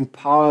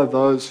empower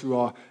those who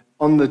are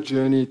on the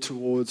journey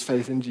towards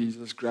faith in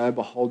Jesus, grab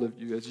a hold of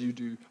you as you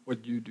do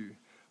what you do.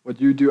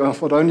 What you do,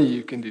 what only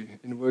you can do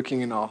in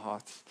working in our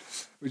hearts.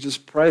 We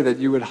just pray that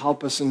you would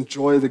help us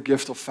enjoy the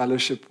gift of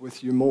fellowship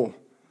with you more.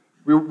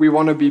 We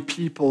want to be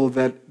people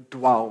that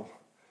dwell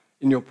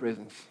in your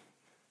presence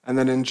and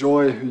that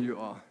enjoy who you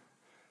are.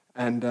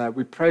 And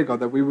we pray, God,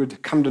 that we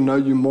would come to know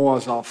you more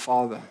as our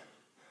Father.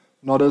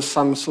 Not as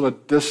some sort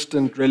of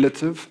distant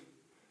relative,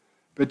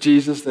 but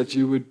Jesus, that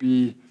you would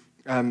be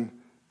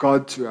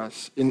God to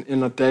us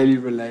in a daily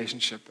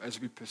relationship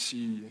as we pursue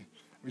you.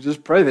 We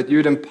just pray that you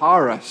would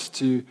empower us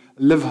to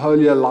live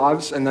holier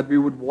lives and that we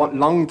would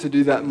long to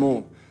do that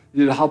more.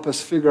 You'd help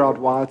us figure out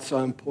why it's so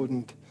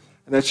important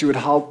and that you would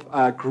help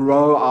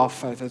grow our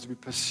faith as we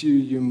pursue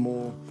you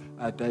more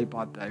day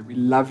by day. We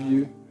love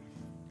you.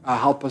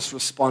 Help us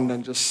respond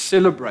and just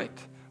celebrate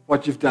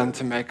what you've done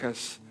to make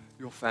us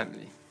your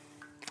family.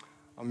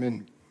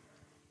 Amen.